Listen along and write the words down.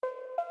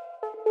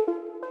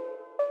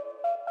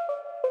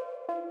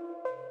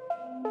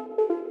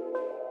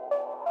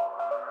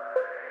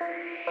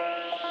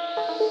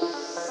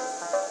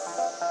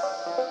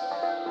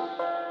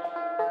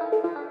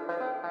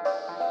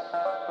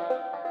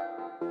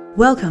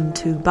Welcome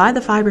to By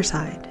the Fiber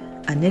Side,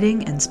 a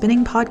knitting and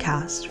spinning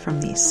podcast from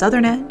the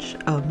southern edge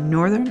of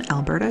northern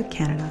Alberta,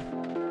 Canada.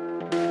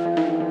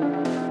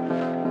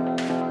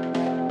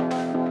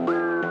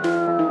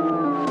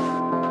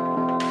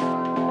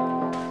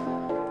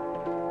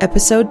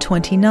 Episode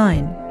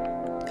 29,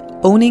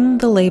 Owning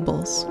the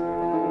Labels.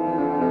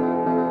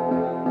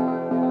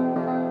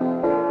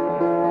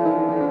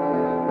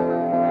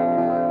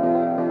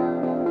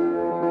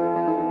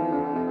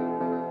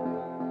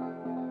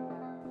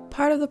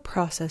 Part of the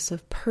process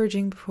of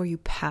purging before you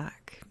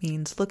pack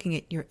means looking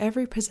at your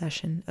every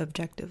possession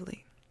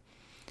objectively.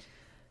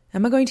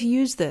 Am I going to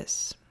use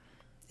this?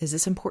 Is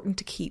this important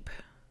to keep?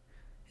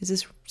 Is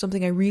this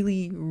something I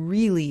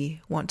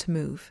really want to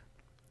move?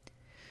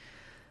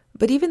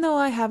 But even though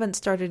I haven't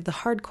started the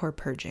hardcore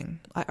purging,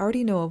 I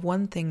already know of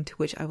one thing to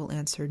which I will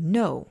answer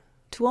no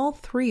to all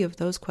three of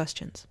those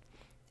questions,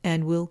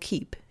 and will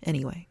keep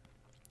anyway.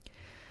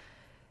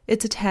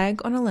 It's a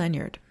tag on a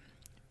lanyard,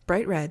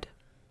 bright red,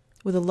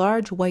 with a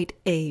large white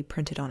A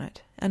printed on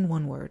it, and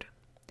one word.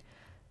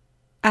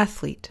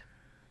 Athlete.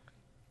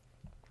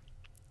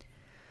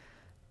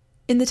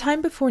 In the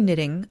time before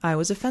knitting, I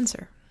was a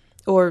fencer.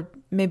 Or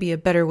maybe a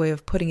better way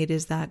of putting it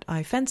is that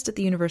I fenced at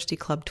the university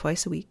club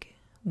twice a week,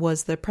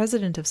 was the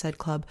president of said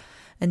club,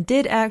 and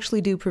did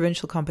actually do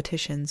provincial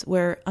competitions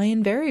where I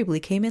invariably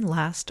came in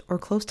last or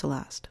close to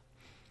last.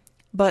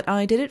 But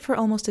I did it for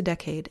almost a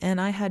decade, and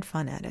I had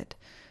fun at it.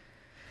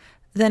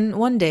 Then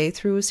one day,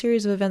 through a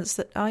series of events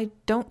that I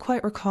don't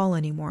quite recall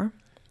anymore,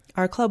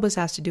 our club was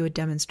asked to do a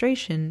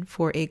demonstration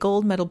for a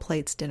gold medal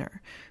plates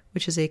dinner,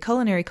 which is a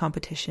culinary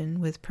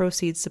competition with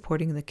proceeds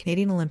supporting the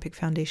Canadian Olympic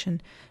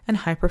Foundation and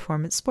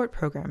high-performance sport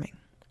programming.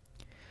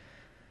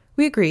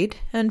 We agreed,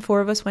 and 4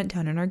 of us went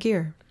down in our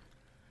gear.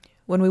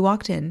 When we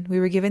walked in, we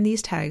were given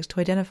these tags to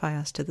identify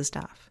us to the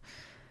staff.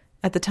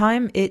 At the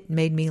time, it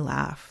made me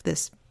laugh,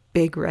 this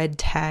big red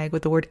tag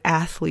with the word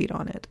athlete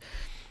on it.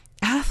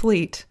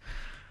 Athlete!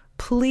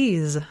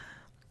 Please.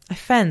 I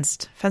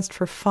fenced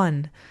for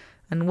fun,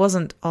 and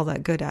wasn't all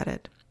that good at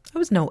it. I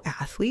was no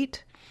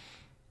athlete.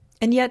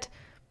 And yet,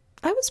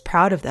 I was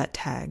proud of that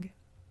tag.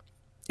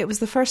 It was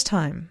the first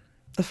time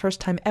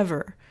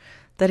ever,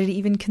 that I'd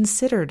even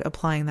considered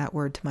applying that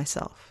word to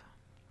myself.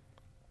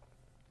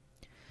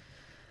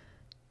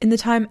 In the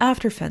time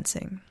after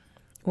fencing,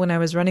 when I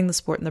was running the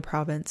sport in the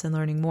province and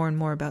learning more and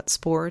more about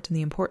sport and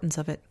the importance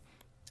of it,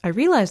 I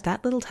realized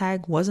that little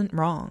tag wasn't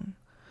wrong.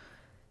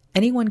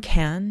 Anyone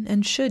can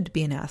and should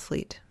be an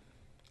athlete.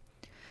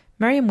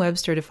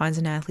 Merriam-Webster defines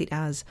an athlete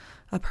as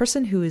a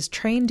person who is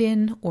trained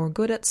in or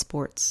good at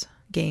sports,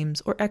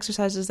 games, or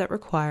exercises that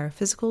require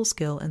physical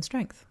skill and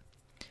strength.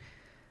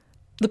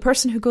 The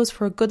person who goes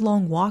for a good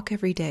long walk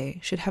every day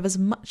should have as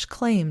much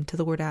claim to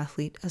the word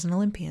athlete as an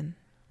Olympian.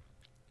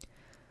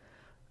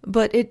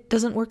 But it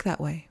doesn't work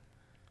that way.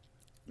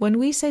 When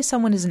we say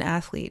someone is an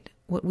athlete,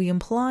 what we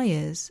imply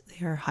is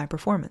they are high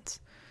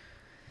performance.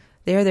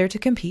 They are there to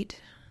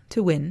compete,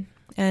 to win,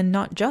 and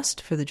not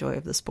just for the joy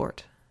of the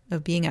sport,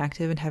 of being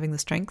active and having the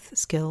strength,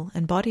 skill,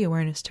 and body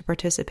awareness to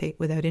participate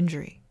without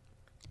injury.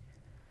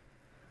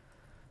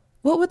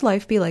 What would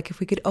life be like if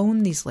we could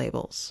own these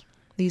labels,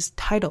 these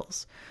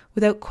titles,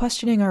 without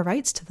questioning our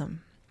rights to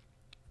them?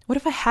 What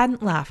if I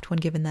hadn't laughed when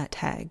given that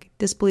tag,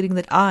 disbelieving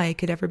that I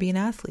could ever be an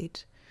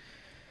athlete?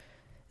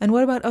 And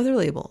what about other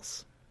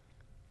labels?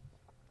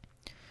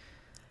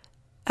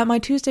 At my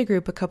Tuesday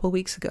group a couple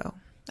weeks ago,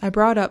 I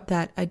brought up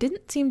that I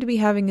didn't seem to be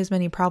having as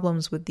many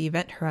problems with the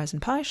Event Horizon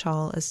Pie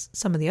shawl as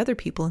some of the other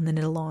people in the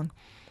knit along,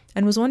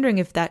 and was wondering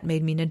if that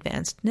made me an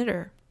advanced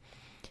knitter.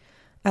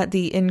 At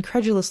the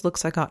incredulous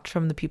looks I got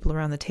from the people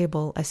around the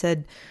table, I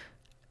said,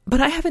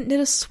 "But I haven't knit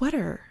a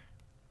sweater."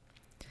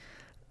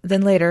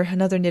 Then later,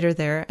 another knitter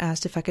there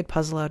asked if I could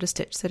puzzle out a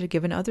stitch that had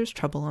given others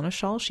trouble on a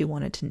shawl she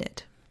wanted to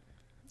knit.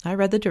 I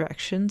read the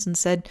directions and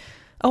said,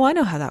 "Oh, I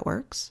know how that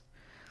works."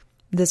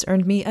 This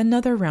earned me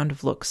another round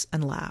of looks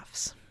and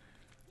laughs.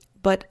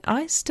 But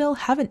I still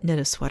haven't knit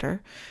a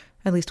sweater,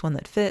 at least one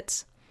that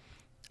fits.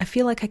 I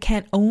feel like I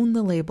can't own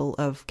the label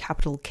of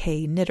capital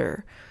K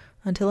knitter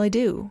until I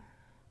do.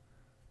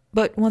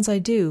 But once I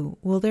do,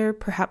 will there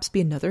perhaps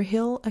be another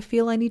hill I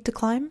feel I need to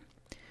climb?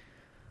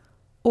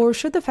 Or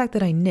should the fact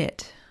that I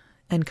knit,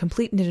 and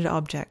complete knitted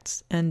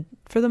objects, and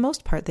for the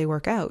most part they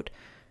work out,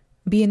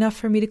 be enough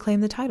for me to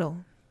claim the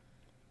title?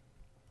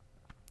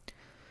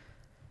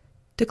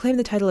 To claim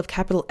the title of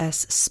capital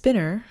S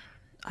spinner,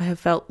 I have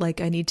felt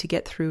like I need to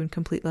get through and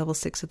complete level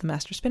 6 of the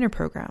Master Spinner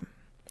program.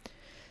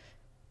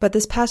 But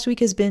this past week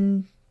has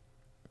been,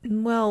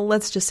 well,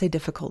 let's just say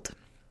difficult.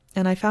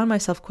 And I found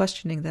myself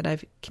questioning that I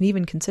can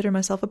even consider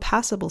myself a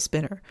passable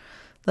spinner,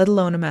 let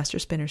alone a Master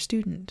Spinner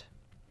student.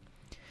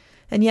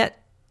 And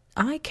yet,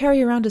 I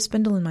carry around a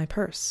spindle in my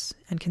purse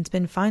and can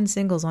spin fine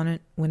singles on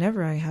it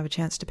whenever I have a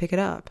chance to pick it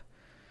up.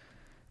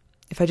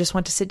 If I just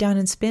want to sit down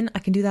and spin, I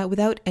can do that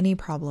without any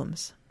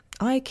problems.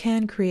 I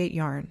can create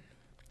yarn.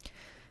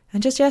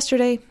 And just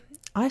yesterday,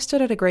 I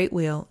stood at a great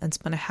wheel and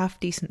spun a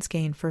half-decent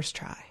skein first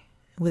try,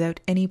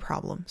 without any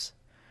problems.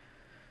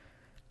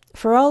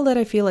 For all that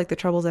I feel like the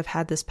troubles I've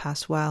had this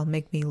past while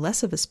make me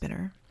less of a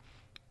spinner,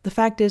 the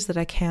fact is that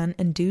I can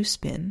and do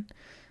spin,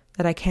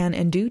 that I can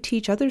and do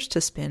teach others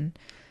to spin,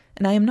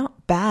 and I am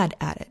not bad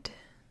at it,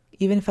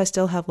 even if I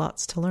still have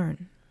lots to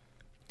learn.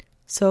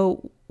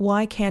 So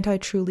why can't I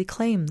truly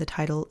claim the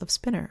title of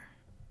spinner?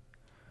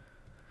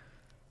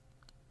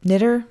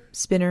 Knitter,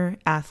 spinner,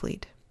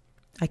 athlete.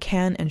 I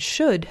can and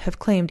should have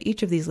claimed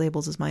each of these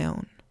labels as my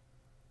own.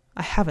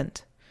 I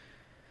haven't.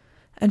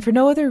 And for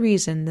no other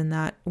reason than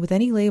that with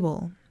any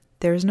label,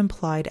 there is an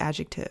implied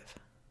adjective.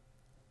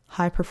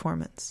 High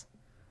performance.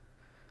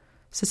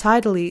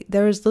 Societally,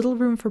 there is little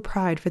room for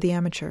pride for the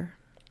amateur,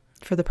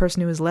 for the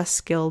person who is less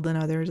skilled than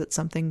others at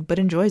something but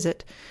enjoys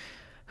it,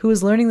 who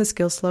is learning the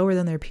skill slower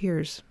than their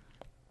peers,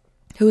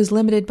 who is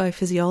limited by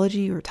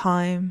physiology or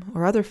time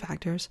or other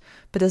factors,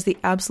 but does the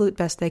absolute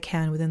best they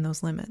can within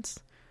those limits.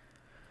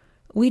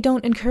 We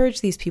don't encourage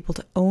these people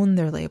to own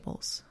their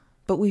labels,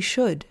 but we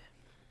should.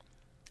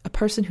 A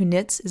person who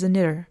knits is a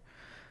knitter.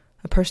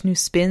 A person who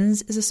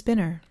spins is a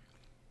spinner.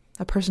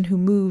 A person who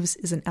moves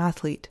is an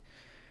athlete.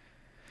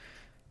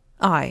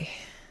 I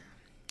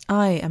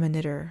am a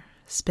knitter,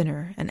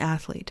 spinner, and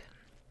athlete.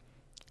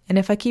 And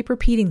if I keep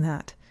repeating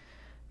that,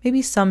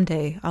 maybe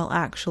someday I'll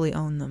actually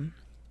own them,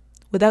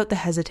 without the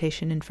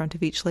hesitation in front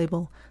of each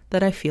label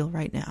that I feel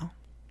right now.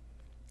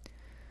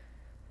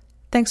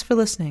 Thanks for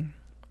listening.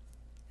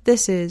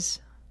 This is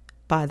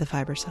By the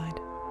Fiberside.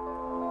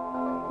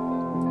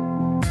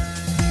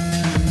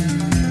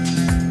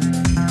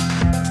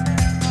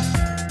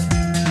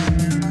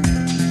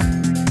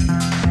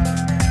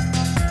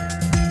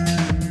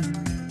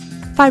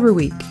 Fiber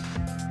Week.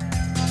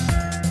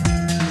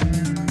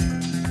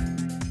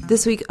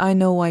 This week, I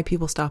know why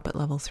people stop at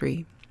level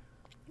 3.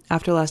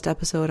 After last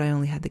episode, I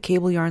only had the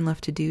cable yarn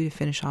left to do to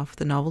finish off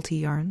the novelty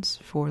yarns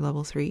for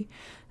level 3,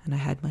 and I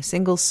had my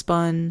singles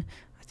spun.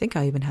 I think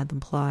I even had them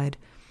plied,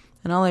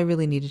 and all I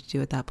really needed to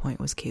do at that point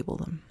was cable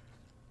them.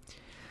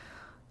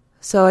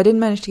 So I didn't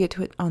manage to get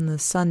to it on the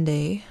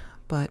Sunday,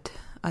 but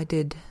I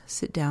did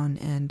sit down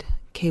and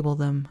cable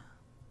them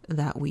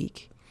that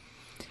week.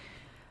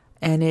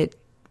 And it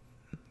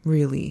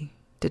really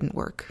didn't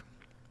work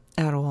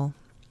at all.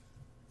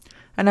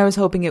 And I was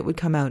hoping it would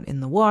come out in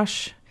the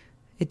wash.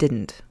 It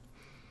didn't.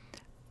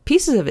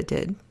 Pieces of it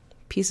did.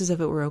 Pieces of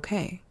it were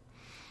okay.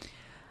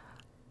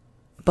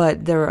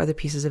 But there were other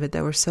pieces of it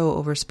that were so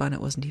overspun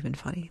it wasn't even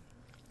funny.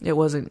 There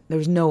was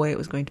no way it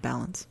was going to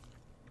balance.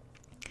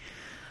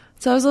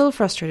 So I was a little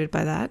frustrated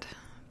by that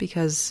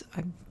because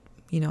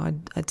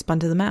I'd spun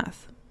to the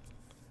math.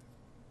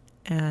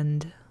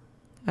 And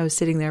I was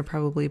sitting there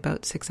probably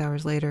about 6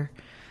 hours later,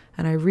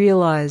 and I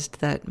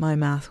realized that my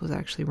math was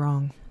actually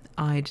wrong.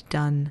 I'd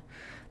done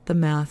the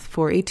math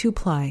for a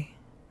 2-ply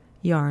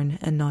yarn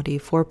and not a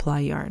 4-ply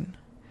yarn.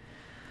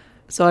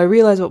 So I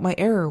realized what my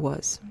error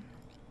was.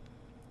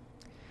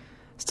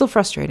 Still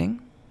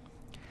frustrating.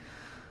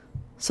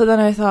 So then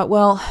I thought,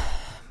 well,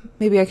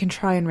 maybe I can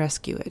try and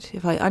rescue it.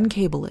 If I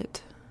uncable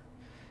it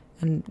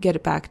and get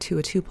it back to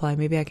a 2-ply,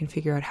 maybe I can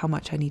figure out how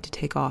much I need to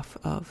take off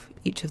of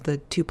each of the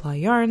 2-ply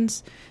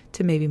yarns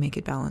to maybe make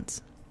it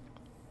balance.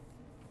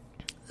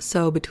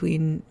 So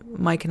between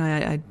Mike and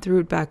I threw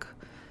it back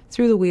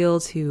through the wheel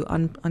to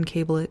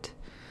uncable it.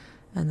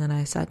 And then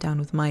I sat down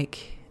with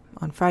Mike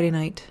on Friday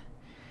night,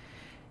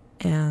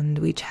 and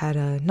we each had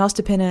a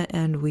Nostipinna,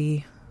 and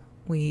we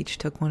each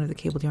took one of the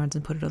cabled yarns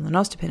and put it on the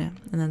Nostipinna.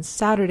 And then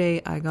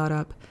Saturday I got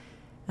up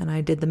and I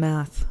did the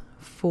math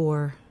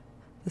for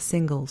the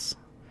singles,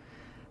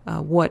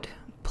 what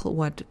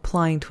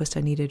plying twist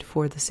I needed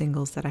for the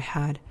singles that I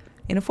had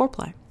in a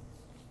 4-ply.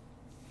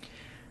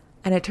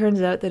 And it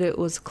turns out that it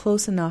was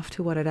close enough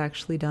to what I'd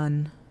actually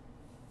done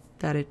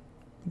that it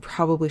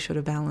probably should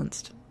have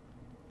balanced.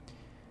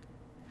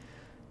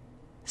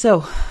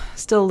 So,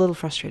 still a little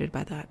frustrated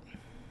by that.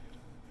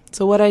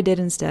 So what I did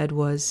instead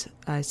was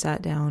I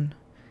sat down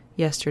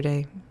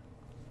yesterday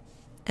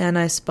and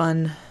I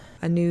spun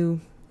a new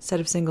set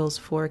of singles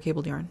for a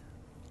cabled yarn.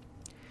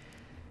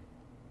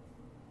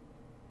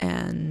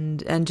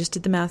 And just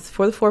did the math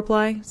for the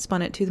 4-ply,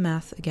 spun it to the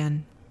math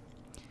again,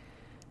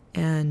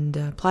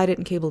 and plied it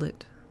and cabled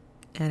it.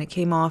 And it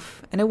came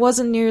off, and it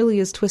wasn't nearly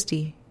as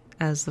twisty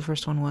as the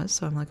first one was.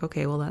 So I'm like,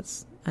 okay, well,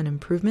 that's an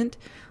improvement.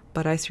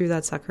 But I threw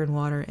that sucker in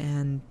water,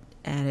 and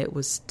it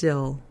was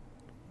still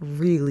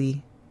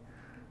really,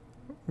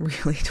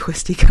 really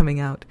twisty coming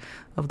out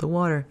of the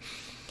water.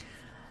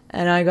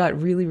 And I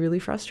got really, really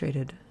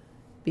frustrated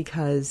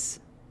because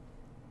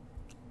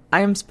I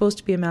am supposed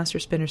to be a master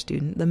spinner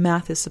student. The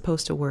math is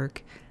supposed to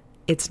work.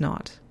 It's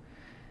not.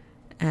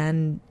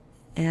 And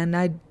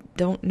I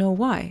don't know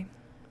why.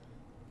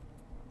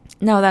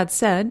 Now, that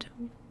said,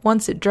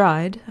 once it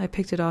dried, I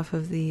picked it off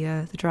of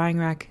the drying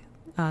rack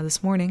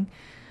this morning,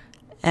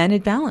 and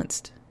it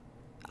balanced.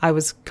 I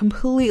was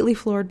completely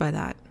floored by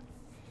that.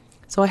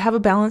 So I have a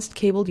balanced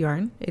cabled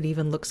yarn. It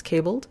even looks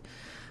cabled.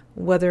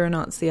 Whether or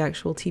not it's the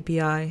actual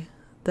TPI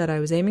that I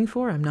was aiming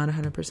for, I'm not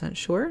 100%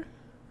 sure.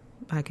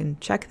 I can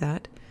check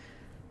that.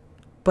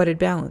 But it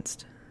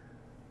balanced.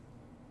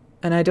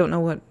 And I don't know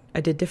what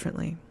I did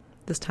differently.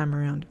 this time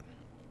around,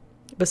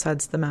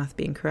 besides the math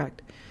being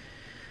correct.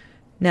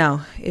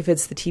 Now, if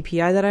it's the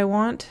TPI that I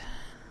want,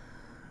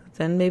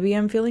 then maybe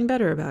I'm feeling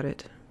better about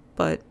it.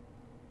 But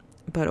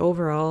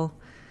overall,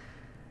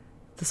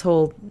 this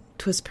whole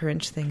twist per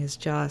inch thing is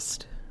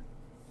just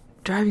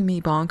driving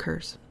me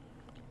bonkers.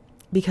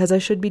 Because I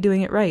should be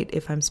doing it right.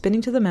 If I'm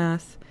spinning to the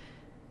math,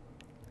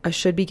 I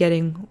should be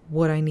getting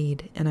what I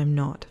need, and I'm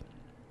not.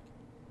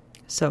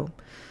 So,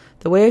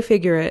 the way I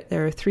figure it,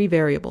 there are 3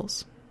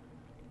 variables.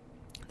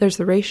 There's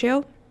the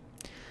ratio,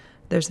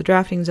 there's the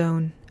drafting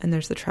zone, and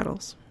there's the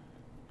treadles.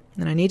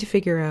 And I need to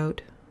figure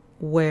out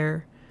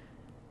where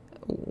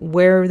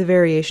the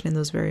variation in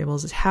those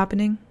variables is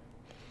happening,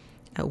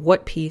 at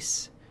what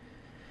piece,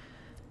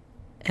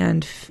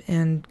 and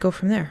go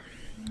from there.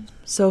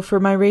 So for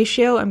my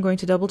ratio, I'm going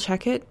to double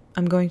check it.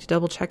 I'm going to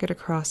double check it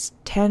across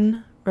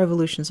 10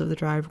 revolutions of the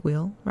drive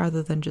wheel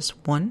rather than just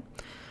 1.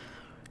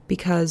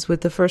 Because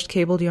with the first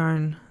cabled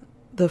yarn,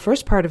 the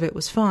first part of it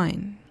was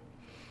fine.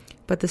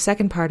 But the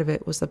second part of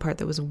it was the part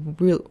that was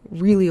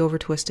really over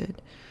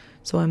twisted.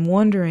 So I'm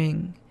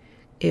wondering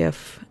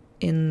if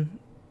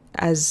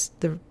as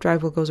the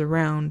drive wheel goes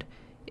around,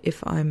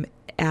 if I'm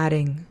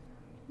adding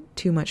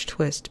too much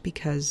twist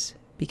because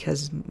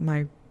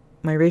my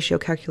ratio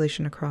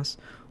calculation across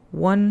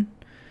 1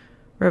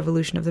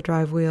 revolution of the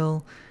drive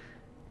wheel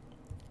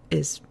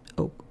is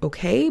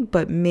okay,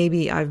 but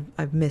maybe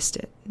I've missed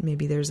it.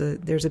 Maybe there's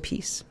a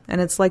piece,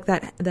 and it's like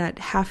that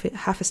half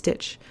a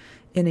stitch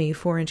in a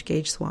 4-inch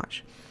gauge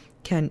swatch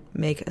can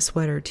make a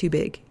sweater too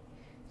big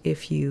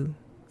if you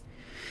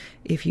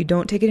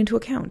don't take it into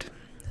account.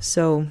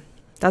 So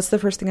that's the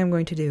first thing I'm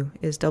going to do,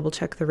 is double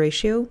check the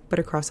ratio, but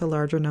across a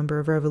larger number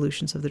of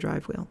revolutions of the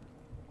drive wheel.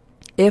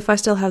 If I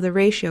still have the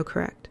ratio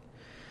correct,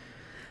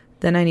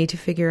 then I need to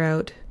figure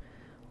out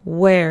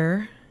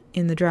where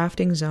in the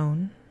drafting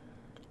zone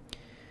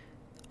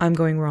I'm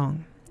going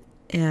wrong.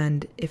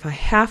 And if I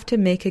have to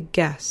make a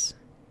guess,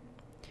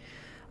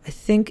 I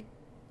think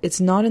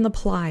it's not in the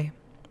ply,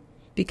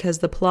 because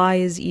the ply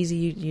is easy.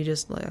 You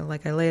just,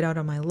 like I lay it out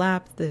on my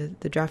lap, the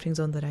drafting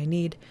zone that I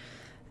need,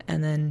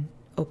 and then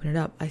open it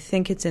up. I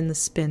think it's in the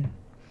spin.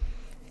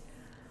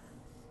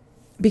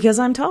 Because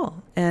I'm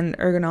tall, and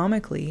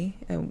ergonomically,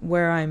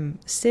 where I'm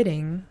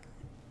sitting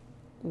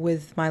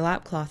with my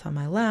lap cloth on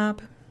my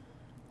lap,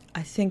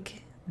 I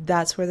think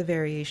that's where the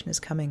variation is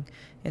coming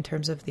in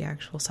terms of the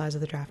actual size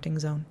of the drafting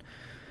zone.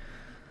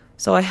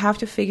 So I have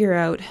to figure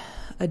out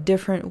a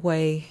different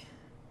way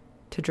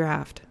to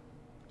draft.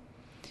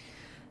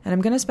 And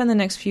I'm going to spend the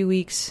next few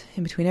weeks,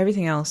 in between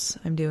everything else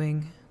I'm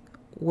doing,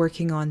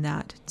 working on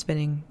that,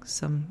 spinning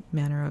some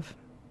manner of,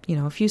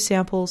 a few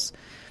samples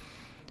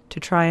to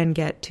try and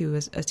get to a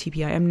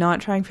TPI. I'm not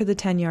trying for the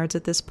 10 yards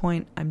at this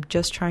point. I'm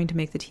just trying to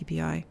make the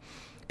TPI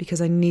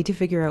because I need to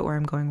figure out where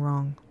I'm going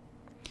wrong.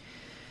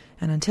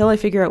 And until I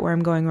figure out where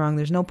I'm going wrong,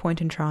 there's no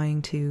point in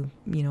trying to,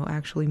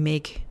 actually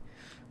make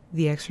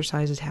the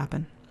exercises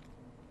happen.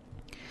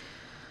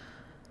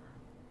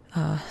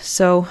 And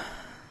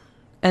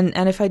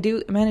if I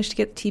do manage to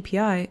get the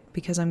TPI,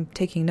 because I'm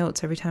taking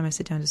notes every time I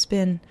sit down to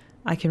spin,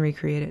 I can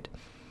recreate it.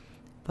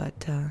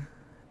 But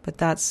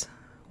that's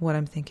what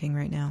I'm thinking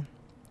right now.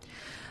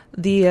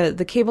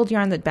 The cabled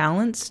yarn that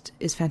balanced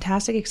is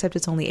fantastic, except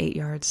it's only 8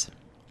 yards.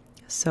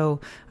 So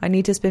I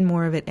need to spin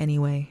more of it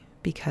anyway,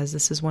 because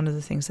this is one of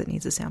the things that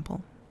needs a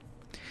sample.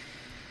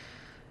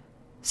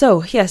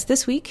 So yes,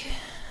 this week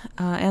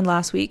and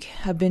last week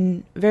have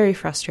been very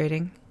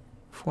frustrating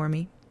for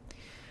me.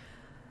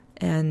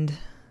 And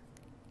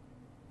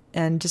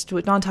just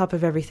on top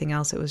of everything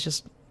else, it was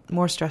just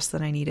more stress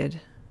than I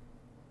needed.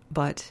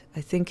 But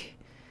I think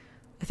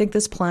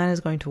this plan is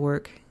going to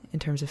work in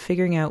terms of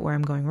figuring out where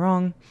I'm going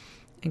wrong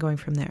and going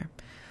from there.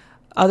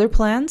 Other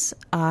plans,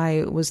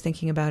 I was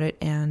thinking about it,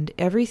 and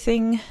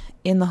everything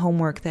in the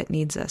homework that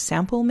needs a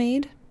sample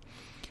made,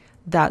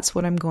 that's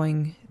what I'm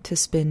going to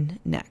spin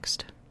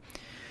next.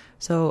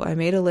 So I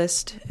made a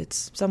list.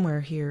 It's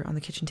somewhere here on the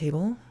kitchen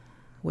table,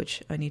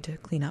 which I need to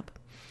clean up.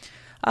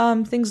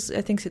 I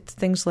think it's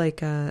things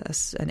like an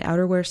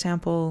outerwear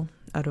sample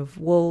out of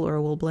wool or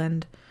a wool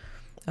blend,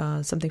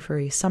 something for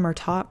a summer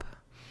top.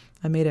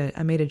 I made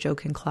a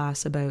joke in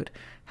class about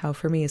how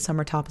for me a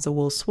summer top is a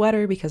wool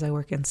sweater because I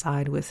work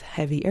inside with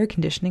heavy air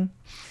conditioning,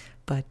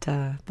 but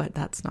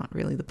that's not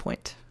really the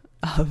point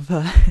of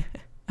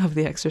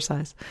the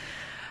exercise.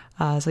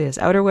 So yes,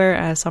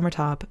 outerwear, summer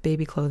top,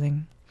 baby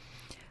clothing.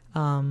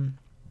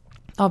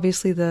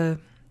 Obviously the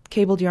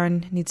cabled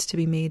yarn needs to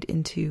be made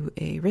into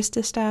a wrist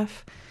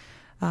distaff,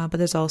 but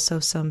there's also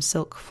some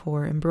silk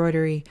for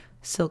embroidery,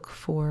 silk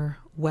for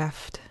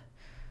weft,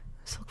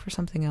 silk for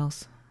something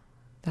else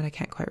that I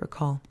can't quite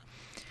recall.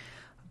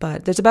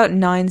 But there's about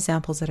 9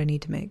 samples that I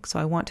need to make. So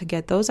I want to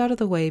get those out of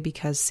the way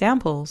because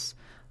samples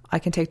I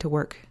can take to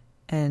work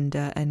and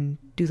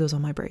do those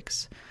on my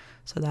breaks.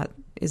 So that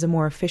is a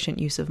more efficient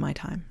use of my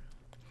time.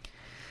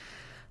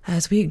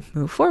 As we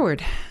move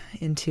forward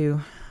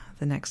into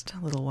the next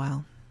little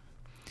while.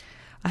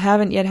 I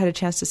haven't yet had a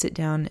chance to sit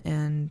down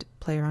and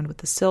play around with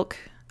the silk.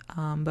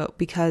 But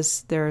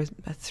because there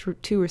are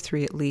 2 or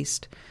 3 at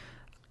least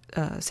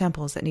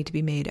samples that need to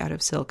be made out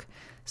of silk,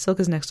 silk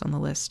is next on the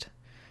list,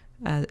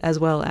 as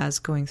well as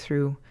going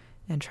through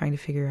and trying to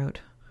figure out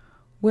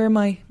where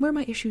my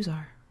issues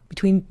are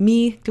between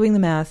me doing the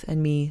math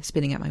and me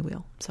spinning at my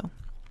wheel.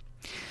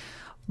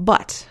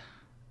 But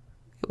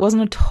it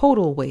wasn't a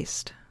total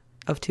waste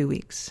of 2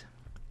 weeks.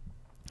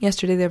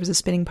 Yesterday there was a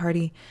spinning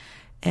party,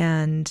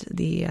 and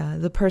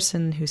the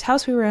person whose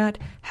house we were at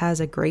has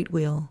a great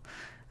wheel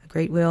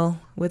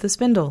with a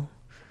spindle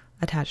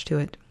attached to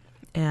it.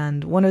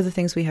 And one of the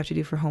things we have to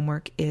do for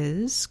homework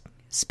is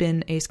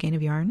spin a skein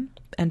of yarn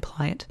and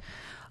ply it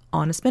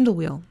on a spindle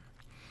wheel.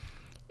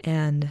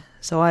 And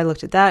so I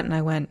looked at that and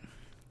I went,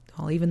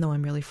 well, even though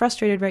I'm really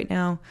frustrated right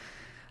now,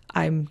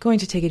 I'm going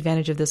to take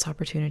advantage of this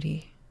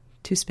opportunity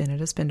to spin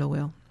at a spindle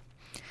wheel.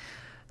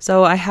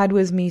 So I had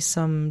with me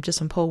some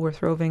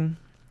Polworth roving.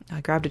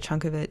 I grabbed a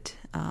chunk of it,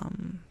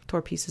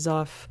 tore pieces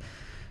off,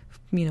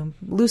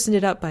 loosened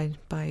it up by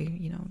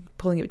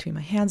pulling it between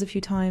my hands a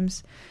few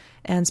times,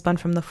 and spun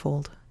from the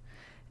fold,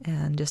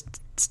 and just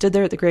stood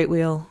there at the great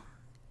wheel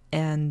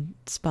and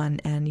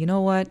spun. And you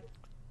know what?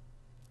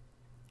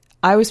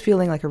 I was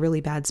feeling like a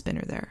really bad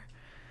spinner there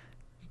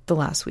the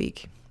last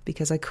week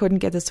because I couldn't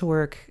get this to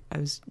work.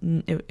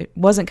 It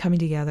wasn't coming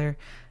together.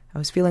 I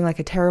was feeling like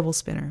a terrible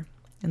spinner.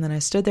 And then I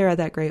stood there at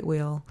that great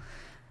wheel,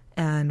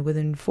 and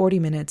within 40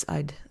 minutes,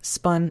 I'd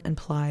spun and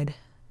plied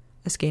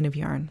a skein of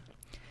yarn.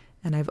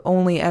 And I've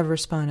only ever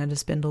spun at a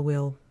spindle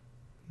wheel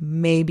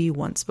maybe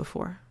once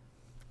before.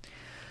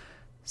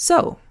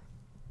 So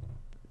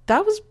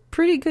that was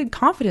pretty good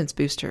confidence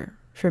booster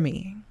for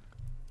me.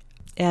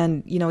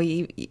 And,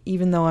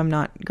 even though I'm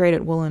not great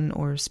at woolen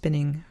or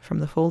spinning from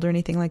the fold or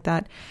anything like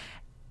that,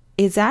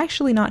 it's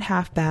actually not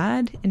half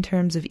bad in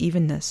terms of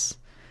evenness.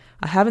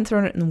 I haven't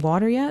thrown it in the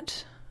water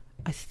yet.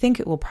 I think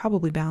it will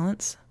probably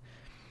balance.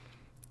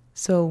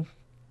 So,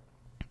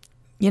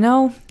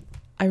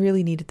 I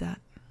really needed that.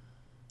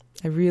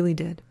 I really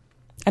did.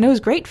 And it was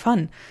great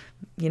fun.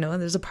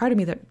 There's a part of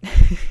me that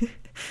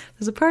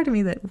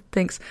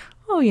thinks,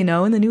 in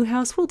the new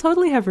house, we'll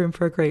totally have room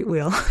for a great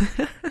wheel.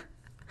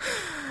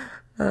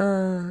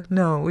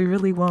 No, we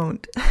really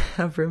won't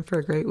have room for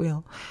a great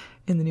wheel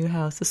in the new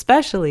house,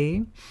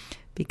 especially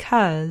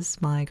because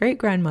my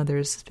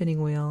great-grandmother's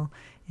spinning wheel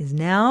is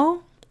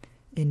now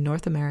in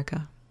North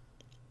America,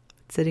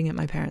 sitting at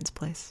my parents'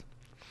 place.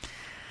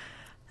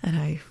 And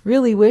I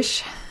really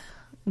wish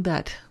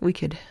that we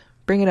could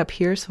bring it up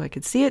here so I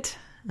could see it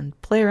and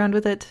play around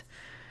with it.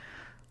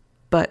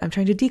 But I'm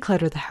trying to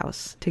declutter the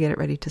house to get it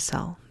ready to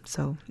sell.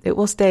 So it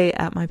will stay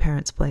at my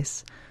parents'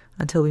 place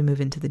until we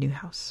move into the new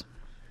house.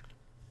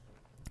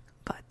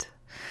 But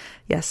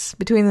yes,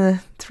 between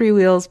the 3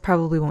 wheels,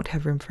 probably won't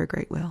have room for a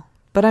great wheel.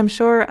 But I'm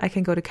sure I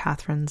can go to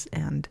Catherine's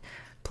and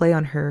play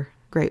on her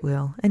great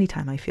wheel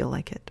anytime I feel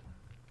like it.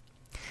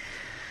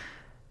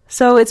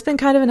 So it's been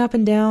kind of an up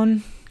and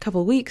down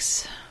couple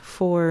weeks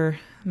for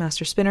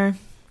Master Spinner,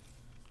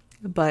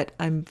 but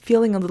I'm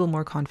feeling a little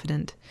more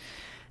confident.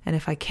 And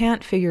if I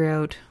can't figure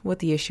out what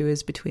the issue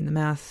is between the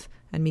math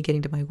and me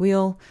getting to my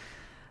wheel,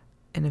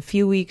 in a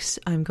few weeks,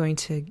 I'm going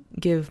to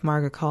give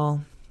Marg a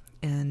call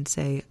and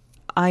say,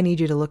 I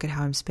need you to look at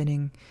how I'm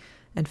spinning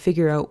and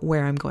figure out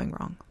where I'm going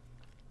wrong.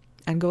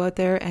 And go out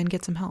there and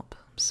get some help.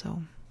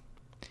 So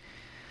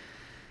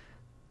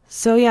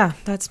yeah,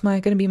 that's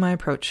going to be my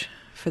approach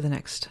for the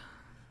next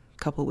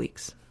couple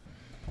weeks.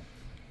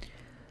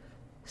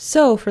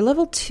 So for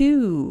level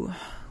 2,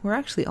 we're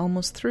actually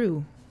almost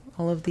through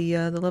all of the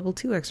level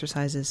 2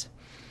 exercises.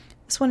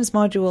 This one is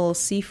module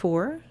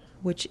C4,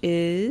 which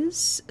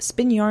is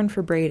spin yarn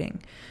for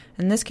braiding.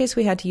 In this case,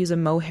 we had to use a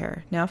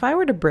mohair. Now, if I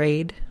were to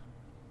braid,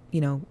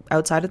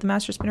 outside of the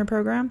Master Spinner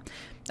program,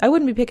 I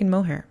wouldn't be picking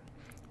mohair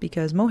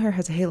because mohair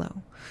has a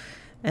halo.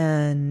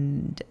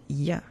 And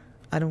yeah,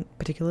 I don't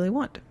particularly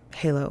want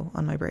halo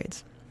on my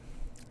braids.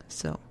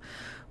 So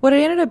what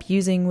I ended up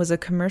using was a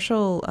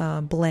commercial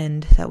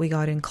blend that we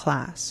got in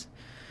class.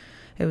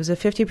 It was a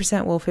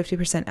 50% wool,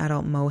 50%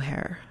 adult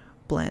mohair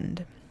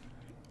blend.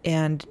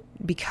 And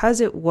because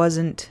it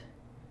wasn't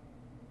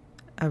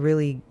a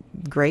really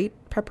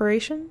great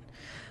preparation,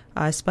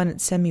 I spun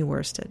it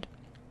semi-worsted.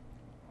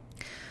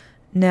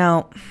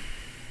 Now,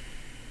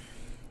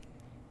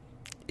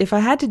 if I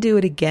had to do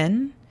it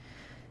again,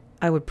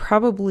 I would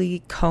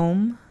probably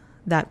comb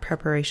that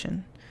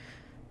preparation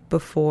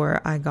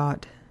before I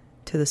got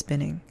to the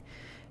spinning,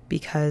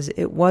 because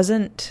it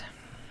wasn't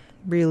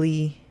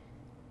a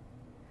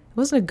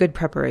good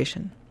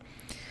preparation.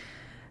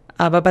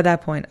 But by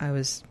that point, I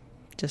was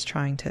just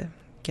trying to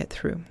get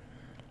through.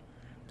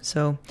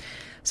 So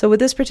with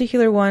this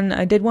particular one,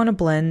 I did want to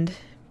blend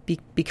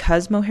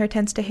because mohair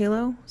tends to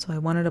halo. So I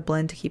wanted a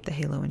blend to keep the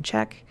halo in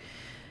check.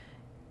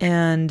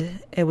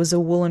 And it was a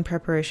woolen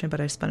preparation, but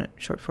I spun it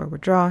short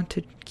forward draw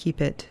to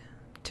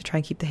try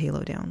and keep the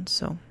halo down.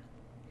 So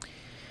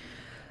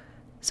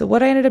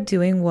what I ended up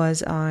doing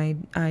was I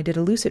did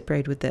a lucet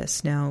braid with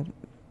this. Now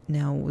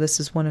this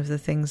is one of the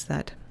things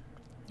that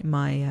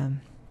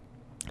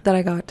that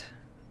I got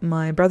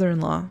my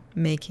brother-in-law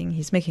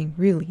he's making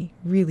really,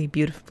 really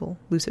beautiful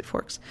lucet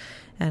forks.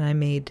 And I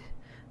made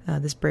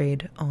this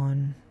braid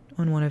on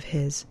one of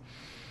his.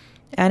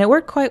 And it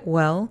worked quite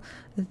well.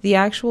 The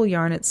actual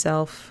yarn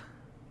itself,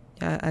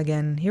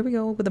 again, here we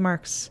go with the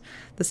marks.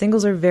 The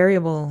singles are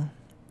variable.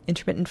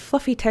 Intermittent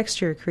fluffy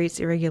texture creates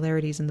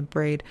irregularities in the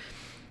braid.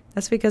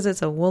 That's because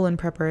it's a woolen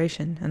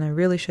preparation, and I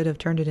really should have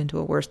turned it into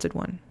a worsted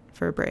one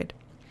for a braid.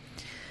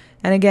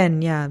 And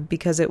again, yeah,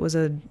 because it was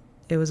a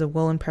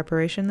woolen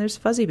preparation, there's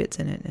fuzzy bits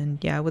in it.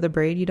 And yeah, with a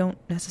braid, you don't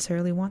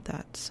necessarily want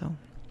that. So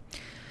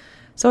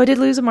I did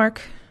lose a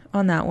mark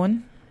on that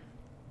one.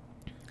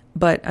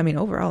 But, I mean,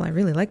 overall, I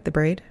really liked the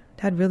braid.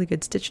 It had really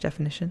good stitch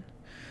definition.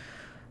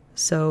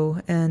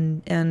 So,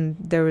 and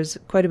there was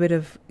quite a bit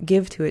of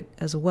give to it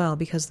as well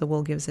because the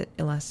wool gives it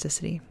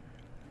elasticity.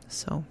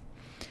 So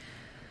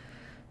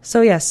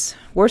yes,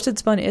 worsted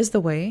spun is the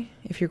way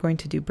if you're going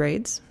to do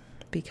braids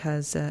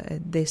because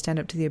they stand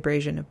up to the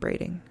abrasion of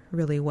braiding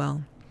really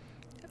well.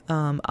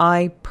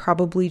 I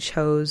probably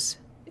chose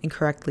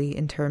incorrectly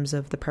in terms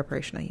of the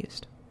preparation I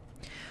used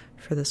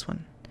for this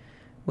one,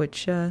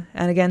 which, and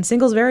again,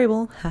 singles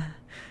variable,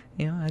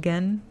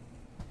 again,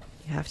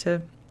 you have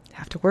to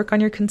work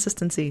on your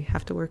consistency,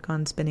 have to work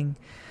on spinning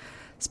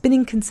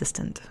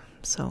consistent.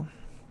 So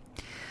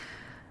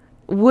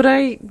would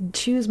I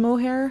choose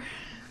mohair?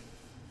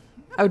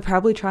 I would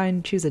probably try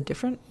and choose a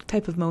different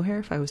type of mohair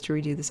if I was to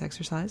redo this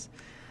exercise.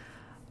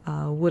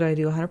 Would I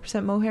do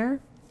 100% mohair?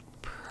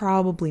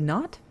 Probably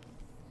not.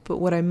 But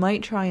what I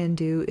might try and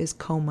do is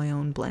comb my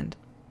own blend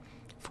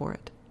for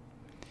it.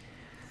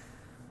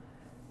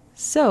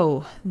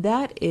 So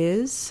that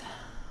is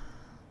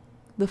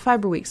the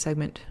Fiber Week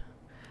segment.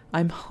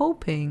 I'm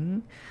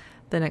hoping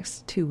the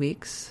next 2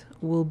 weeks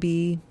will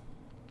be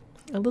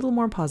a little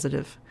more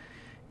positive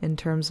in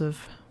terms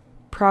of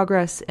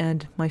progress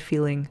and my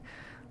feeling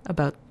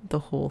about the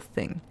whole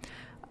thing.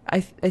 I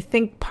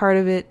think part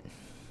of it,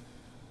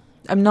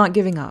 I'm not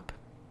giving up.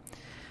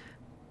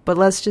 But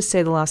let's just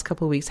say the last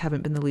couple of weeks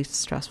haven't been the least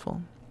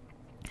stressful.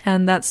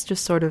 And that's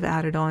just sort of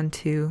added on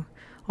to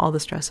all the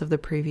stress of the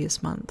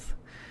previous month.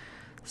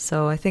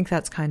 So I think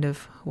that's kind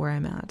of where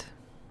I'm at.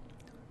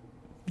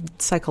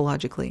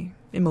 Psychologically,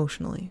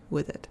 emotionally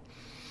with it.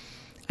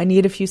 I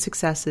need a few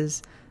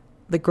successes.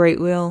 The Great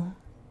Wheel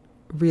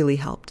really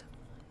helped.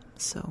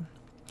 So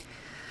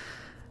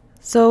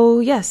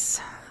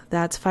yes,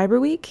 that's Fiber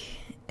Week,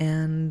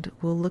 and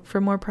we'll look for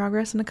more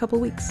progress in a couple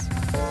weeks.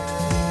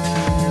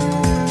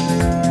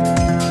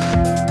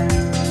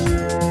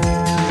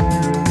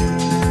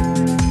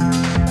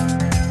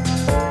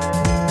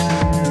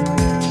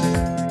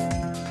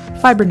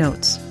 Fiber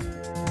notes.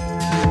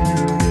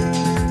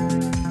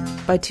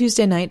 By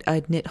Tuesday night,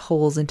 I'd knit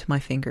holes into my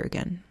finger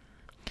again.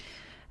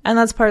 And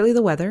that's partly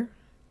the weather.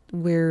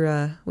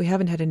 We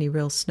haven't had any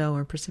real snow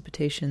or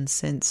precipitation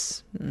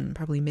since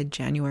probably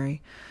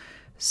mid-January.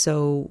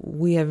 So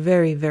we have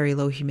very, very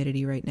low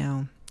humidity right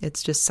now.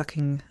 It's just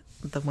sucking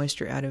the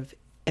moisture out of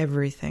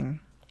everything,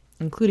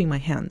 including my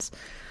hands.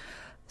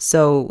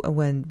 So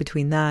when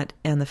between that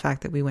and the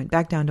fact that we went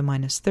back down to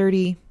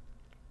 -30,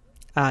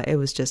 it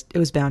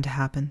was bound to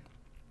happen.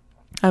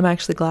 I'm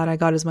actually glad I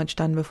got as much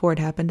done before it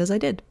happened as I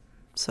did.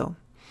 So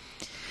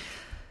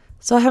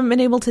I haven't been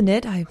able to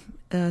knit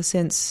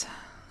since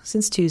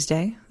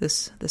Tuesday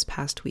this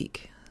past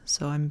week.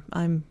 So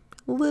I'm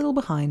a little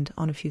behind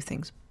on a few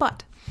things,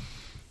 but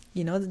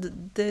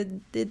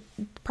the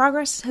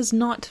progress has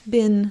not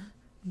been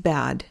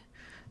bad,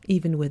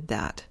 even with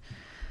that.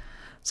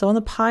 So on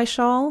the pie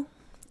shawl,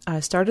 I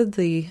started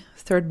the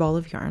third ball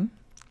of yarn.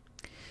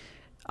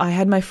 I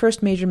had my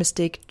first major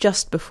mistake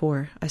just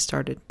before I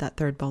started that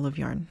third ball of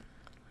yarn.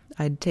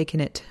 I'd taken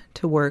it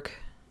to work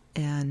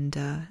and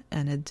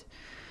had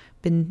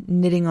been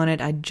knitting on it.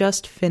 I'd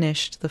just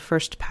finished the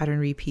first pattern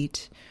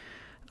repeat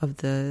of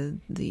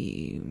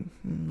the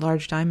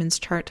large diamonds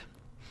chart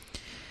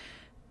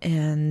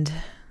and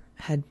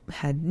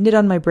had knit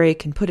on my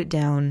break and put it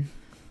down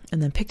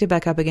and then picked it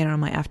back up again on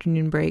my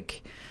afternoon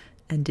break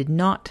and did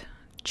not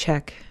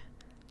check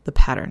the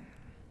pattern.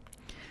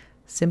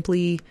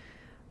 Simply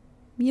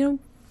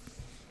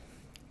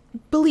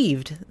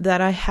believed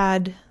that I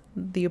had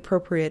the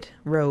appropriate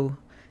row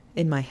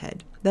in my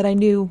head, that I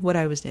knew what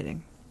I was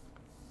knitting.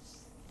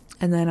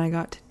 And then I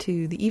got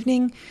to the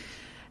evening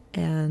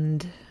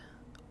and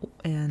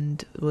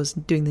was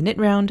doing the knit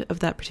round of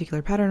that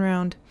particular pattern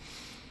round,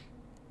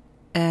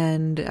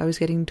 and I was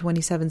getting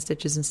 27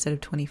 stitches instead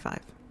of 25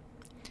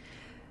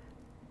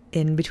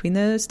 in between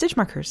the stitch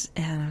markers.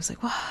 And I was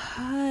like,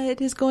 what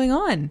is going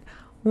on?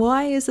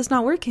 Why is this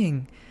not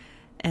working?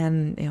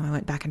 And, I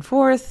went back and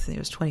forth. It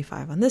was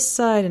 25 on this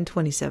side and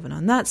 27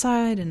 on that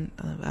side. And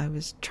I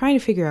was trying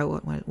to figure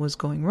out what was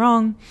going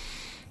wrong.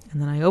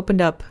 And then I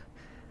opened up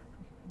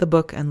the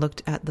book and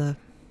looked at the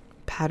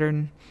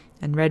pattern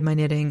and read my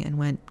knitting and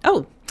went,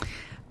 oh,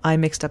 I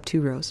mixed up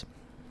 2 rows.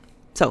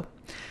 So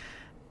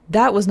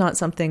that was not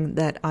something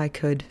that I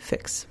could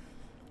fix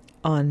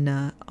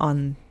on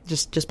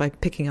just by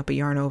picking up a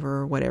yarn over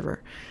or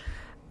whatever.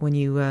 When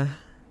you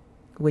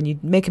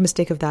make a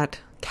mistake of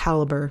that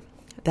caliber,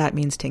 that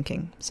means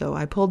tinking. So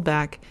I pulled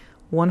back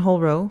one whole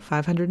row,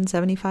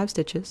 575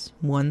 stitches,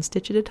 one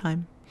stitch at a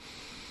time,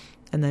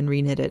 and then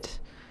reknit it.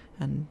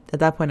 And at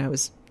that point I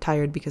was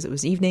tired because it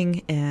was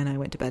evening and I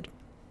went to bed.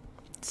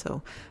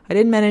 So I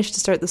didn't manage to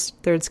start the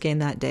third skein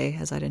that day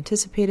as I'd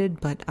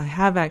anticipated, but I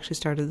have actually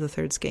started the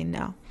third skein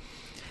now.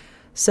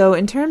 So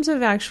in terms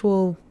of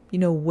actual,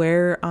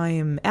 where I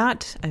am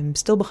at, I'm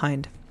still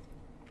behind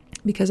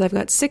because I've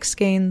got 6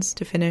 skeins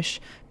to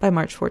finish by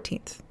March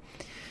 14th.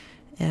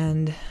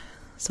 And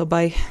so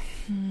by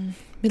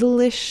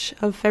middle-ish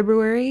of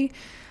February,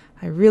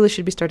 I really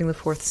should be starting the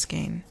 4th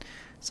skein.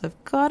 So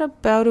I've got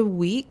about a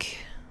week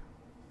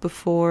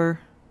before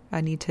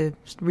I need to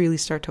really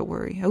start to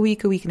worry. A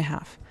week and a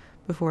half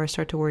before I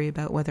start to worry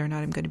about whether or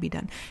not I'm going to be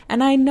done.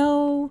 And I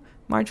know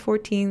March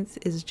 14th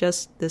is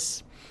just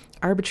this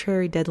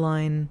arbitrary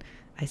deadline.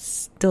 I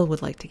still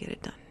would like to get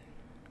it done.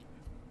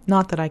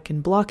 Not that I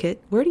can block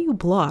it. Where do you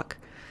block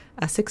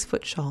a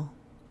 6-foot shawl?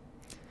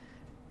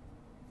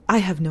 I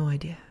have no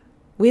idea.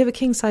 We have a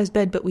king-size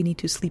bed, but we need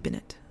to sleep in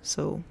it.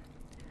 So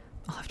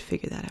I'll have to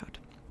figure that out.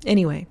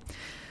 Anyway,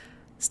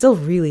 still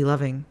really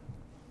loving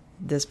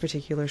this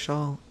particular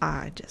shawl.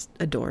 I just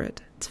adore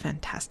it. It's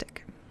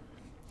fantastic.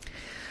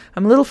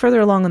 I'm a little further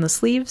along on the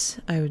sleeves.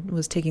 I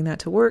was taking that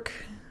to work.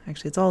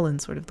 Actually, it's all in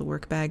sort of the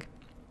work bag.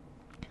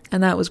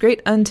 And that was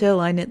great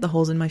until I knit the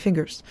holes in my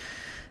fingers.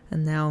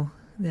 And now,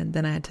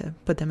 then I had to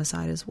put them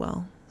aside as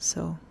well.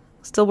 So,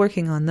 still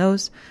working on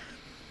those.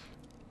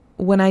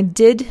 When I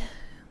did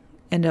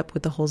end up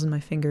with the holes in my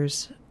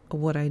fingers,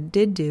 what I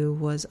did do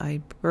was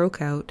I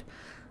broke out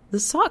the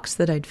socks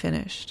that I'd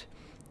finished.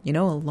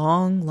 A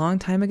long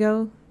time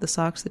ago, the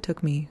socks that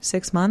took me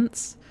 6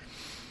 months,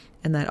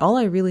 and that all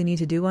I really need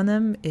to do on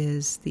them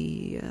is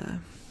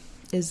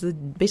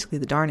basically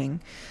the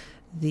darning,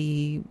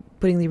 the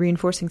putting the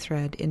reinforcing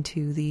thread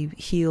into the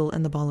heel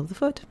and the ball of the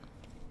foot.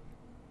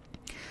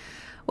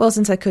 Well,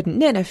 since I couldn't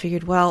knit, I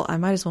figured, I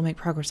might as well make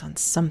progress on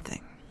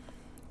something.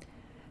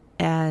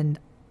 And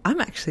I'm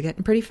actually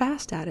getting pretty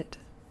fast at it.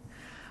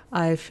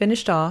 I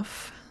finished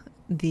off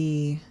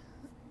the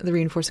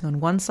reinforcing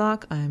on one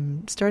sock.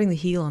 I'm starting the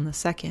heel on the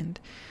second.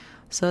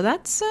 So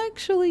that's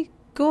actually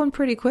going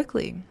pretty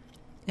quickly.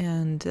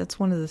 And that's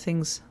one of the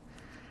things,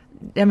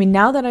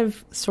 now that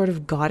I've sort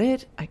of got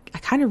it, I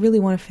kind of really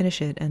want to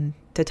finish it. And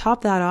to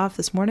top that off,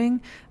 this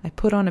morning, I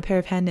put on a pair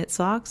of hand knit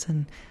socks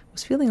and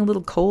was feeling a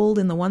little cold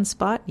in the one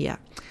spot. Yeah,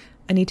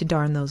 I need to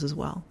darn those as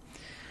well.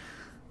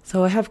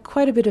 So I have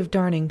quite a bit of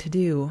darning to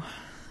do.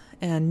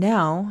 And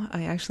now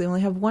I actually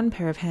only have one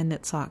pair of hand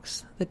knit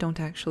socks that don't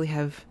actually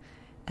have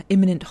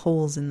imminent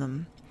holes in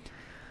them.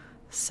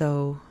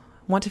 So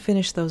I want to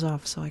finish those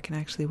off so I can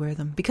actually wear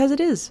them, because it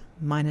is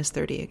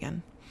 -30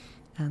 again.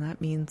 And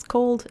that means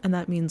cold, and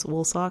that means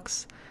wool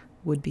socks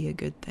would be a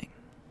good thing.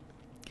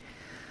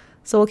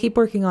 So I'll keep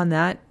working on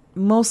that,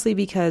 mostly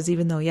because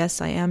even though,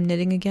 yes, I am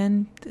knitting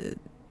again,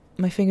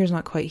 my finger's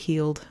not quite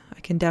healed. I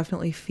can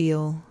definitely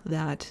feel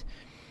that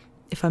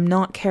if I'm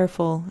not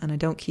careful and I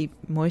don't keep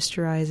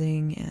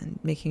moisturizing and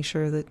making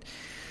sure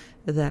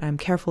that I'm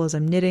careful as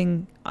I'm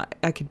knitting,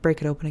 I could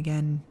break it open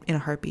again in a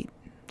heartbeat.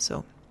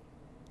 So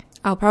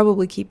I'll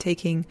probably keep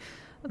taking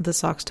the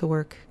socks to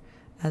work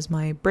as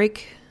my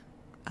break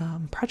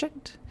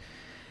project,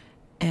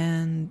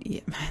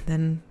 and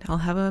then I'll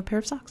have a pair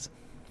of socks.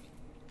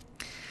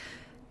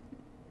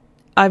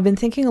 I've been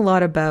thinking a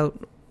lot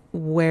about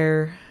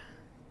where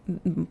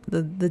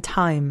the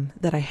time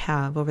that I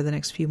have over the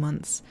next few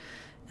months,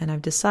 and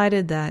I've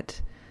decided that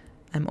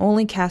I'm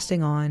only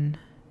casting on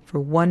for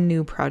one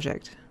new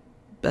project,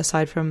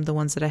 aside from the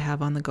ones that I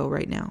have on the go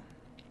right now.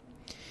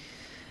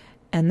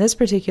 And this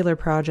particular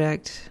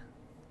project,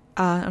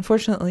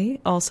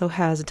 unfortunately, also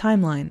has a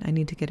timeline. I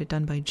need to get it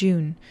done by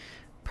June,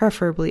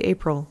 preferably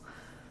April.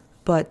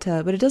 But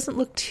it doesn't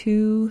look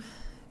too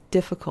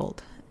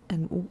difficult.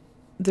 And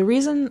the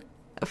reason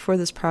for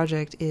this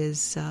project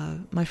is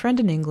my friend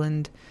in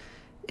England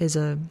is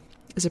a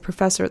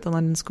professor at the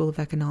London School of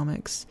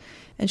Economics,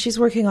 and she's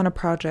working on a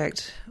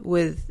project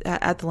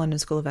at the London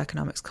School of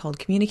Economics called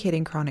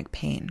Communicating Chronic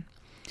Pain.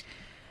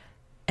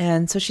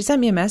 And so she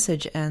sent me a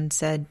message and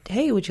said,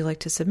 "Hey, would you like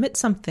to submit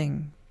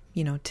something,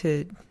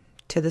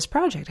 to this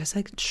project?" I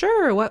said,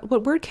 "Sure.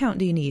 What word count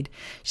do you need?"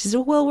 She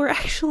said, "Well, we're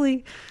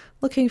actually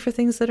looking for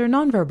things that are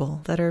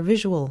nonverbal, that are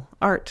visual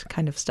art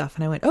kind of stuff."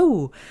 And I went,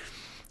 "Oh,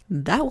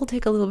 that will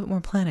take a little bit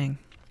more planning."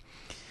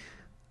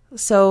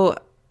 So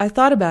I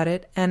thought about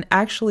it, and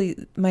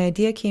actually my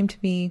idea came to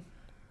me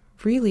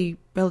really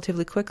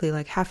relatively quickly,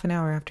 like half an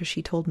hour after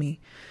she told me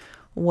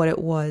what it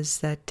was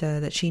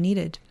that she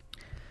needed.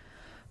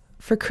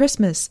 For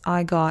Christmas,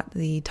 I got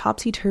the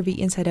Topsy Turvy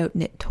Inside Out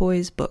Knit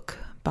Toys book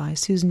by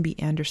Susan B.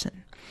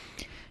 Anderson.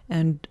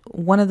 And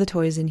one of the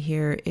toys in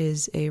here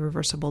is a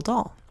reversible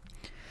doll.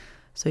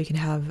 So you can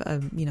have,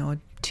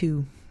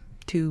 two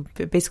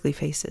basically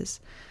faces.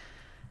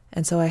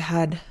 And so I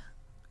had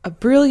a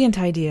brilliant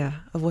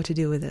idea of what to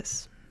do with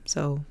this.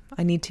 So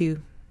I need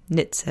to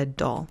knit said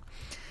doll.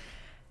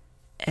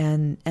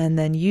 And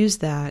then use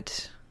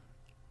that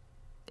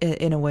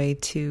in a way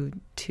to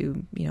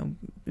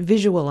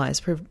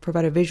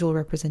provide a visual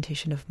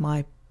representation of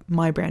my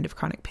brand of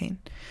chronic pain,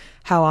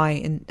 how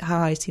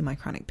I see my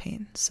chronic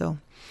pain. So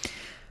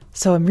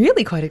I'm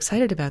really quite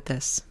excited about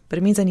this, but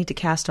it means I need to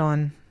cast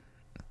on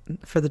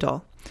for the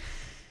doll.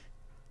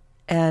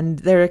 And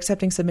they're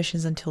accepting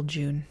submissions until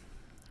June.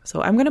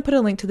 So I'm going to put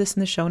a link to this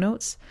in the show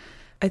notes.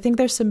 I think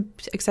there's some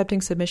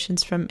accepting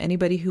submissions from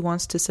anybody who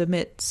wants to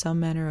submit some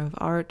manner of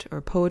art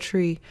or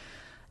poetry,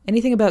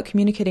 anything about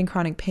communicating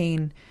chronic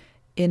pain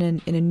in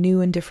a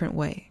new and different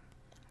way.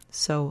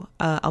 So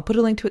I'll put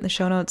a link to it in the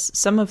show notes.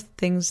 Some of the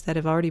things that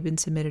have already been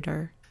submitted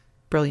are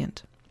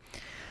brilliant.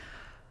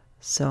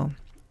 So,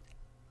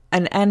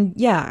 and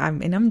yeah,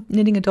 I'm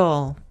knitting a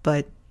doll,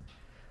 but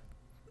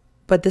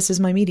this is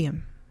my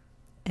medium,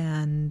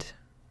 and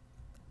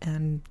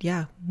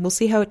yeah, we'll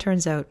see how it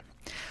turns out.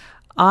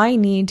 I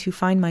need to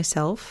find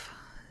myself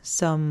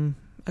some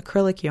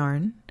acrylic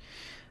yarn,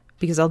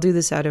 because I'll do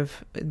this out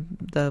of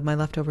my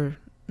leftover,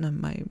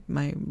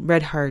 my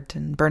Red Heart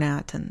and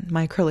Bernat and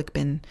my acrylic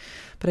bin,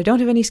 but I don't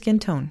have any skin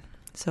tone.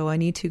 So I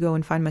need to go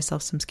and find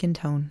myself some skin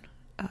tone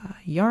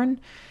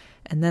yarn,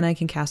 and then I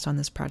can cast on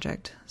this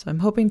project. So I'm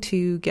hoping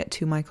to get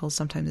to Michael's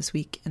sometime this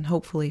week and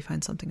hopefully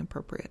find something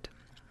appropriate.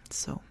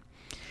 So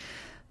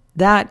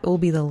that will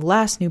be the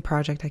last new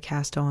project I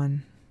cast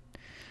on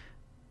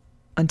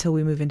until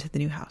we move into the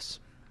new house.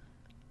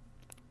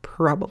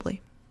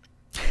 Probably.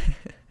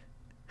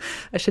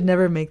 I should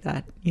never make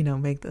that,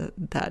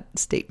 that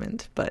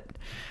statement, but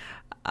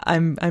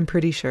I'm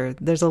pretty sure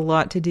there's a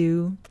lot to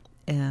do,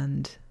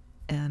 and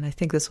I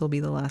think this will be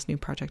the last new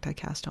project I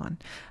cast on.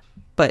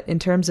 But in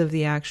terms of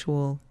the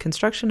actual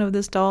construction of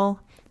this doll,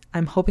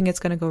 I'm hoping it's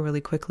going to go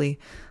really quickly.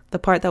 The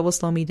part that will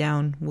slow me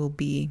down will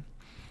be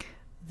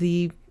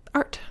the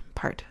art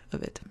part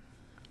of it.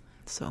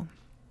 So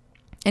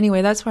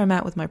anyway, that's where I'm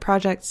at with my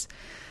projects.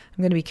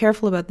 I'm going to be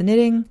careful about the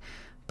knitting,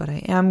 but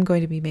I am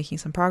going to be making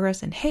some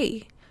progress. And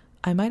hey,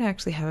 I might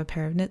actually have a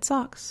pair of knit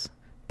socks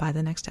by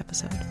the next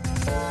episode.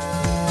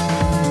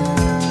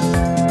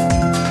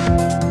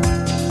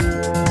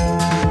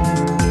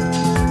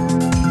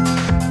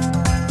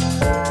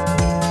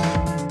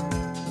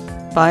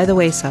 By the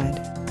wayside.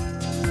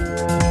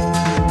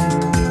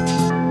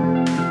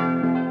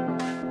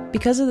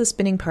 Because of the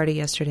spinning party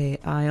yesterday,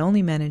 I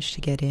only managed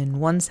to get in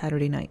one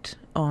Saturday night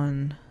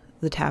on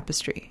the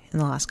tapestry in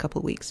the last couple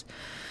of weeks.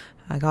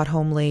 I got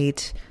home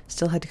late,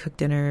 still had to cook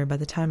dinner. By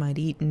the time I'd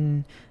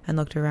eaten and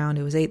looked around,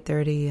 it was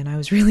 8:30 and I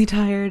was really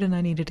tired and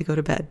I needed to go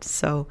to bed.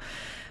 So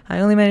I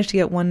only managed to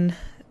get one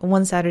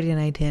Saturday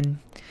night in.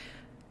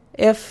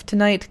 If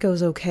tonight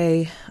goes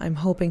okay, I'm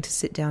hoping to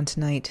sit down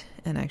tonight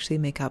and actually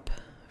make up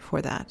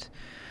for that.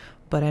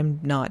 But I'm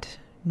not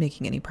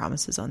making any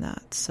promises on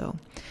that. So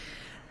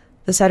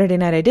the Saturday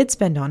night I did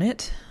spend on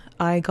it,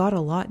 I got a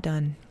lot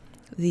done.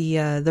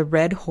 The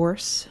red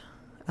horse,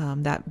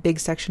 that big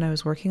section I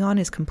was working on,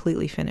 is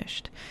completely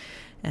finished,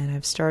 and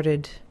I've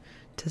started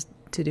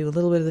to do a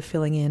little bit of the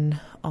filling in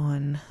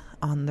on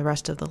the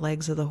rest of the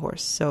legs of the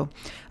horse. So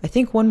I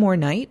think one more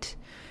night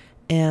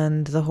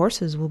and the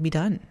horses will be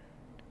done,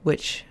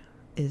 which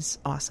is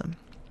awesome.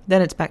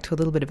 Then it's back to a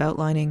little bit of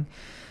outlining,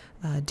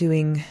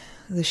 doing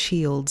the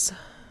shields.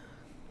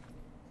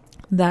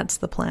 That's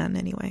the plan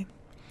anyway.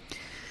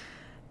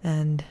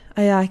 And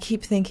I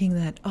keep thinking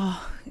that,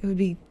 it would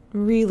be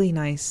really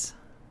nice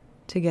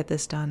to get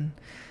this done,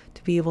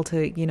 to be able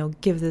to,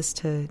 give this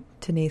to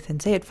Nathan,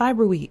 say at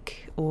Fiber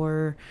Week,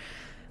 or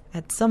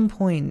at some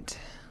point,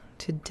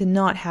 to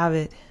not have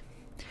it.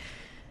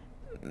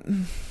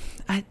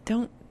 I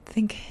don't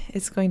think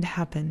it's going to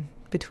happen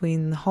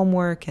between the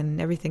homework and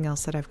everything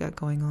else that I've got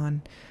going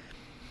on.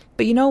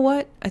 But you know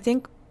what? I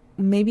think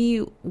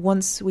maybe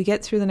once we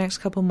get through the next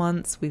couple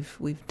months,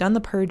 we've done the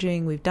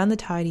purging, we've done the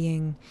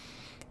tidying,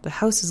 the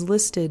house is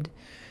listed,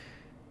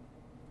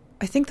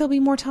 I think there'll be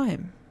more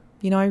time.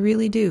 I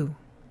really do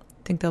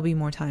think there'll be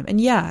more time.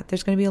 And yeah,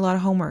 there's going to be a lot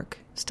of homework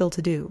still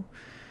to do,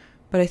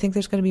 but I think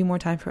there's going to be more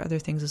time for other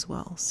things as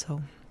well.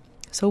 So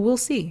we'll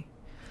see.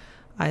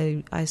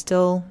 I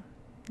still,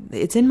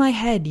 it's in my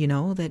head,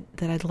 that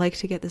I'd like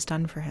to get this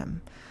done for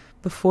him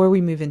before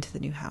we move into the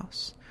new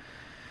house.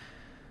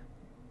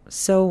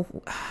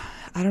 So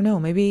I don't know,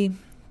 maybe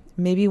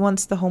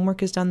once the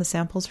homework is done, the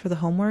samples for the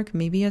homework,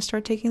 maybe I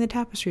start taking the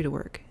tapestry to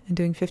work and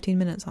doing 15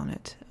 minutes on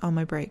it on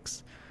my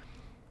breaks.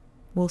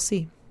 We'll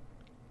see.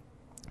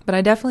 But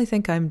I definitely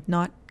think I'm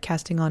not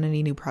casting on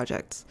any new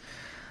projects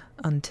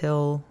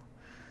until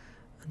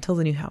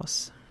the new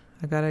house.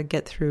 I gotta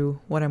get through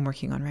what I'm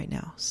working on right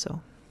now.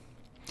 So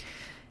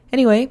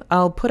anyway,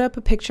 I'll put up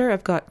a picture.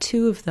 I've got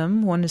two of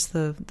them. One is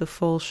the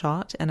full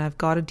shot, and I've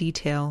got a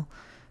detail.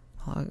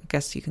 Well, I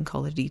guess you can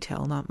call it a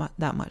detail, not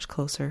that much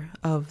closer,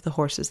 of the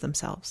horses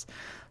themselves.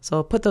 So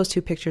I'll put those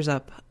two pictures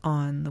up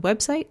on the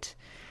website,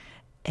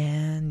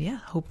 and yeah,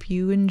 hope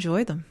you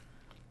enjoy them.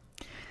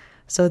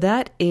 So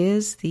that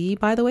is the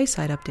By the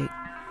Wayside update.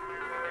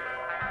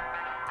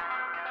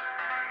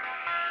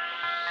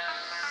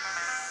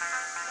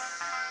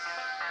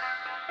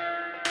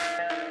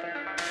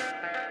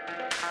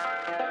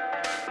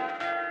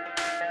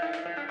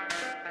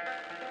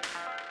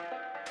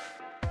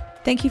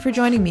 Thank you for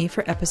joining me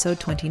for episode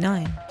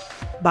 29.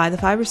 By the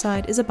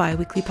Fiberside is a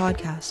bi-weekly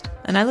podcast,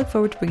 and I look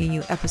forward to bringing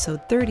you episode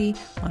 30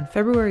 on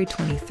February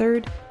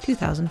 23rd,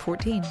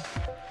 2014.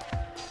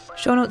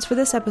 Show notes for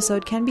this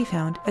episode can be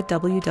found at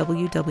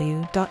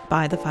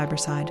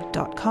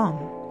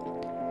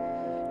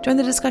www.bythefiberside.com. Join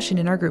the discussion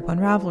in our group on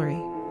Ravelry.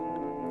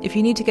 If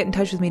you need to get in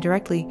touch with me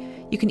directly,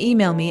 you can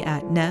email me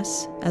at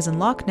ness, as in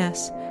Loch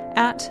Ness,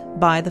 at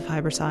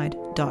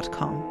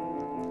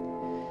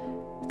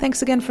bythefiberside.com.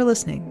 Thanks again for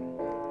listening.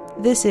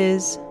 This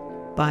is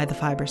By the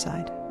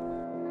Fiberside.